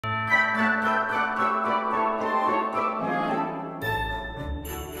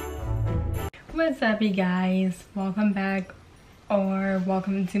What's up, you guys? Welcome back or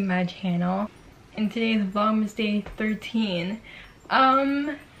welcome to my channel. In today's Vlogmas day 13.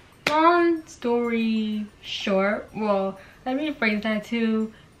 Long story short, well, let me rephrase that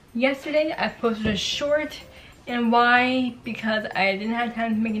too. Yesterday I posted a short, and why? Because I didn't have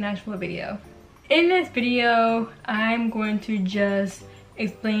time to make an actual video. In this video, I'm going to just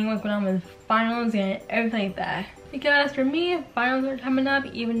explain what's going on with finals and everything like that. Because for me, finals are coming up,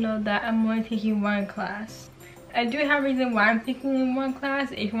 even though that I'm only taking one class. I do have a reason why I'm taking one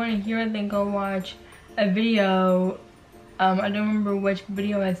class. If you want to hear it, then go watch a video. I don't remember which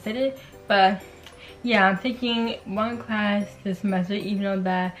video I said it, but yeah, I'm taking one class this semester, even though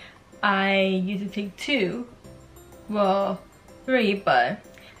that I used to take two. Well, three, but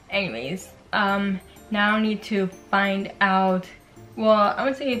anyways. Now I need to find out, well, I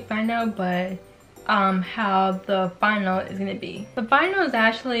would say find out, but how the final is gonna be. The final is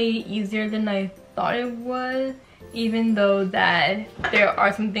actually easier than I thought it was, even though that there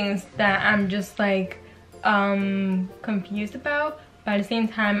are some things that I'm just like confused about, but at the same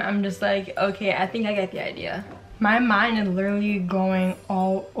time I'm just like, okay, I think I get the idea. My mind is literally going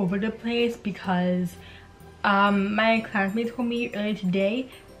all over the place because my classmates told me earlier today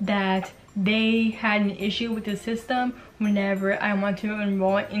that they had an issue with the system whenever I want to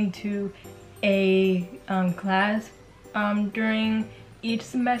enroll into a class during each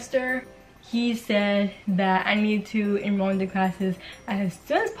semester. He said that I need to enroll into classes as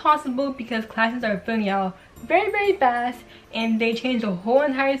soon as possible because classes are filling out very fast, and they changed the whole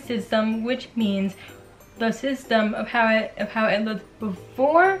entire system, which means the system of how it looked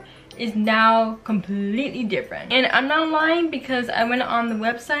before is now completely different. And I'm not lying because I went on the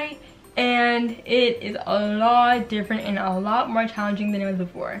website and it is a lot different and a lot more challenging than it was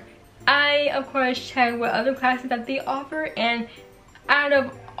before. I of course checked what other classes that they offer, and out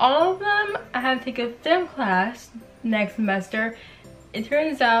of all of them, I have to take a film class next semester. It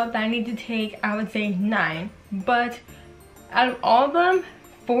turns out that I need to take, I would say, 9, but out of all of them,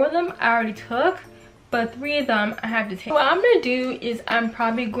 4 of them I already took, but 3 of them I have to take. What I'm gonna do is I'm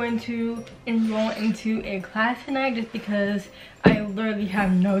probably going to enroll into a class tonight just because I literally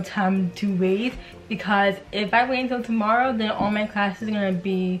have no time to wait, because if I wait until tomorrow, then all my classes are gonna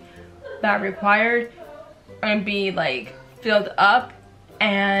be that required are gonna be like filled up,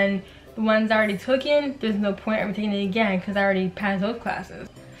 and the ones I already took in, there's no point ever taking it again because I already passed those classes.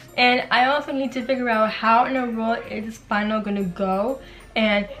 And I also need to figure out how in a row is this final gonna go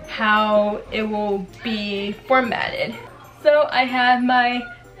and how it will be formatted. So I have my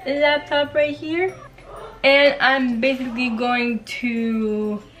laptop right here, and I'm basically going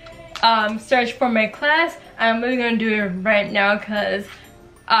to search for my class. I'm really gonna do it right now because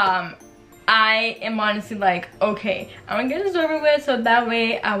I am honestly like, okay, I'm gonna get this over with so that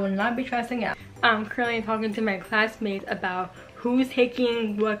way I will not be stressing out. I'm currently talking to my classmates about who's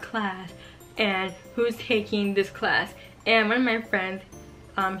taking what class and who's taking this class. And one of my friends,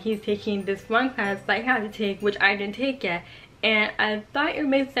 he's taking this one class that I had to take, which I didn't take yet. And I thought it would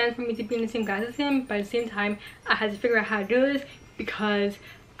make sense for me to be in the same class as him, but at the same time, I had to figure out how to do this because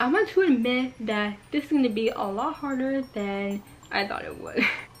I want to admit that this is going to be a lot harder than I thought it would.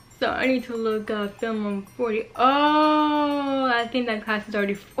 So I need to look up film 140. Oh, I think that class is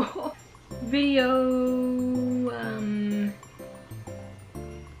already full. Video,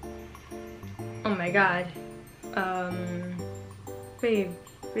 oh my god. Wait,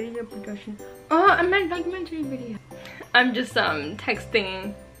 video production. Oh, I meant documentary video. I'm just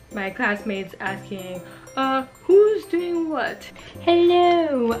texting my classmates asking, who's doing what?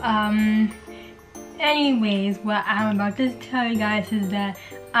 Hello. Anyways, what I'm about to tell you guys is that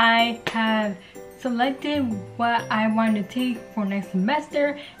I have selected what I want to take for next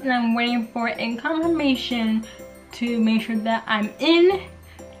semester, and I'm waiting for a confirmation to make sure that I'm in,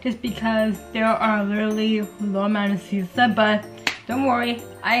 just because there are literally low amount of seats left, but don't worry,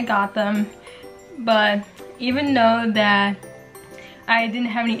 I got them. But even though that I didn't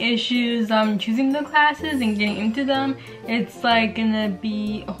have any issues choosing the classes and getting into them, it's like gonna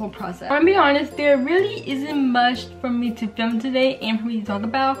be a whole process. I'm gonna be honest, there really isn't much for me to film today and for me to talk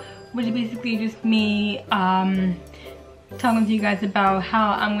about, which is basically just me talking to you guys about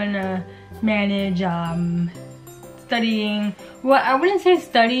how I'm gonna manage studying. Well, I wouldn't say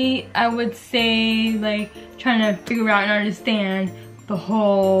study, I would say like trying to figure out and understand the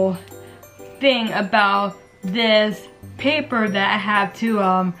whole thing about this paper that I have to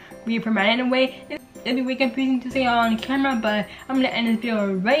reformat in a way. It'd be way confusing to say on camera, but I'm gonna end this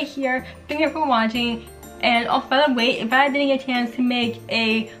video right here. Thank you for watching, and also by the way, if I didn't get a chance to make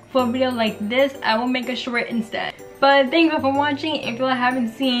a full video like this, I will make a short instead. But thank you for watching. If you haven't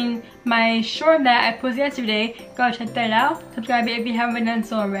seen my short that I posted yesterday, go check that out. Subscribe if you haven't done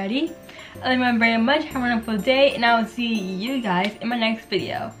so already. I love you very much. Have a wonderful day, and I will see you guys in my next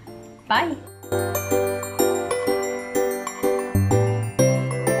video. Bye.